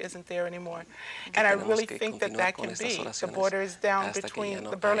that border isn't there anymore. que And I tenemos really que think that continuar that con can estas be. The oraciones border is down hasta que ya between, no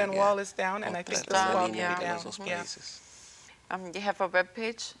the Berlin haya Wall is down, and I otra think the down, wall línea can be entre down. los dos Yeah. países. You have a web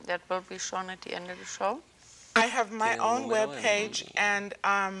page that will be shown at the end of the show? I have my Tiene un own número web en page, and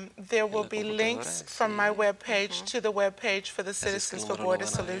there will la be computadora, links from my sí. web page to the web page for the Así es que Citizens el for número lo Border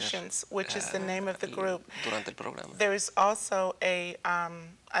van a ver, Solutions, which is the name of the group. durante el programa. There is also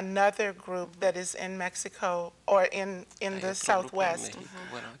another group that is in Mexico or in Hay the otro grupo en Southwest México,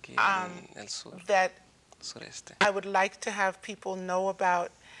 bueno, aquí en el sur, that sureste. I would like to have people know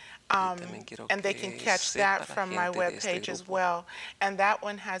about. También quiero And they can que catch that sepa la from my gente de web este page as grupo. well. And that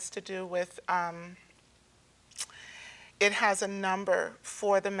one has to do with it has a number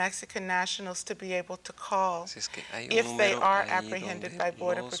for the Mexican nationals to be able to call Así es que hay un if they número are ahí apprehended donde by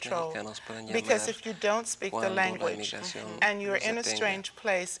Border los Patrol. mexicanos pueden Because llamar if you don't speak the cuando la language inmigración and you're los in a detenga. strange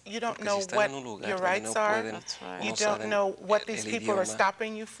place, you don't Porque know si están what en un lugar your donde rights no are. pueden, That's right. o You no don't saben know what el these people are idioma,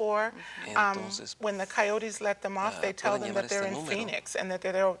 stopping you for. entonces When the coyotes let them off, they tell pueden them llamar that they're este in número Phoenix and that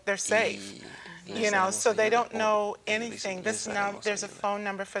they're safe. y les You know, damos so they ayuda, don't o know ellos anything. dicen, "Les daremos There's a ayuda". phone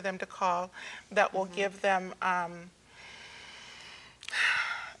number for them to call that will give them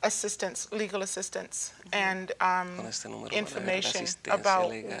assistance, legal assistance, and Con este número van a ver la information asistencia about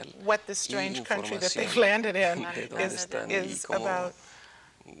legal what the y strange country that they've información landed in de dónde están y is cómo about.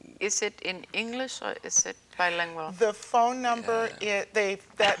 Is it in English or is it bilingual? The phone number,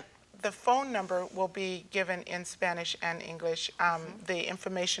 the phone number will be given in Spanish and English. The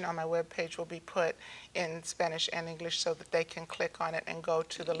information on my webpage will be put in Spanish and English so that they can click on it and go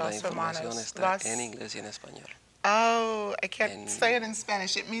to the la Los información Hermanos. está en inglés y en español. Oh, I can't say it in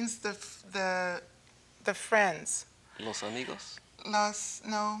Spanish. It means the friends. Los amigos,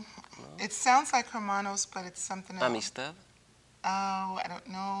 No. It sounds like hermanos, but it's something else. amistad, Oh, I don't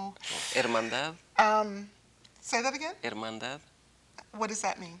know. Hermandad? Say that again? Hermandad? What does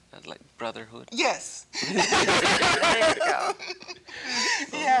that mean? Like brotherhood? Yes. There you go.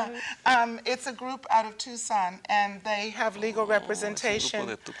 Yeah. It's a group out of Tucson, and they have legal Es un grupo representation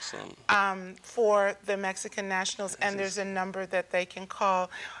de Tucson. for the Mexican nationals, and there's a number that they can call.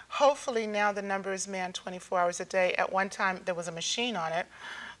 Hopefully now the number is manned 24 hours a day. At one time there was a machine on it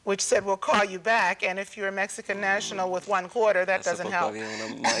which said, we'll call you back, and if you're a Mexican national with 1/4, that Hace doesn't poco help. había una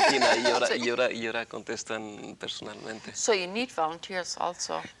máquina y ahora contestan personalmente. So you need volunteers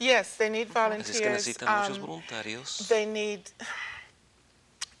also. Yes, they need Así es que volunteers. necesitan muchos voluntarios.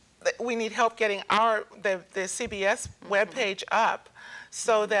 We need help getting the CBS webpage up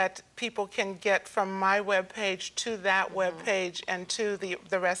so that people can get from my webpage to that webpage and to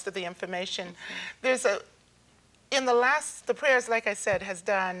the rest of the information. There's the prayers, like I said, has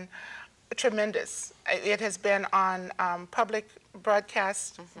done tremendous. It has been on public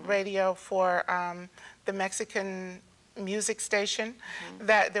broadcast radio for the Mexican music station.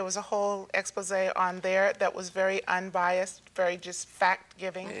 That there was a whole expose on there that was very unbiased, very just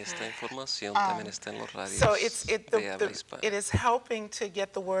fact-giving. Esta información también está en los radios So de habla hispana. it is helping to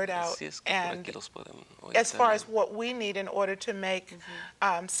get the word out. Así es que por And aquí los pueden oír as far as también. what we need in order to make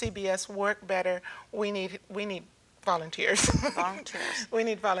CBS work better, we need volunteers. Volunteers. We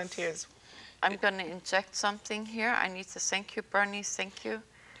need volunteers. I'm going to inject something here. I need to thank you, Bernie. Thank you.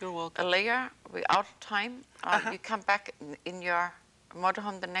 You're welcome. Alaia, we're out of time. You come back in your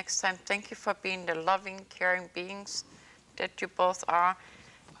motorhome the next time. Thank you for being the loving, caring beings that you both are.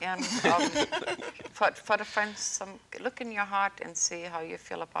 And for the friends, look in your heart and see how you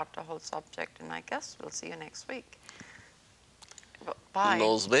feel about the whole subject. And I guess we'll see you next week. Bye.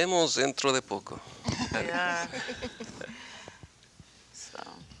 Nos vemos dentro de poco. Yeah. So,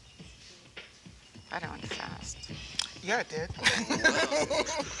 I don't want to fast. Yeah, it did.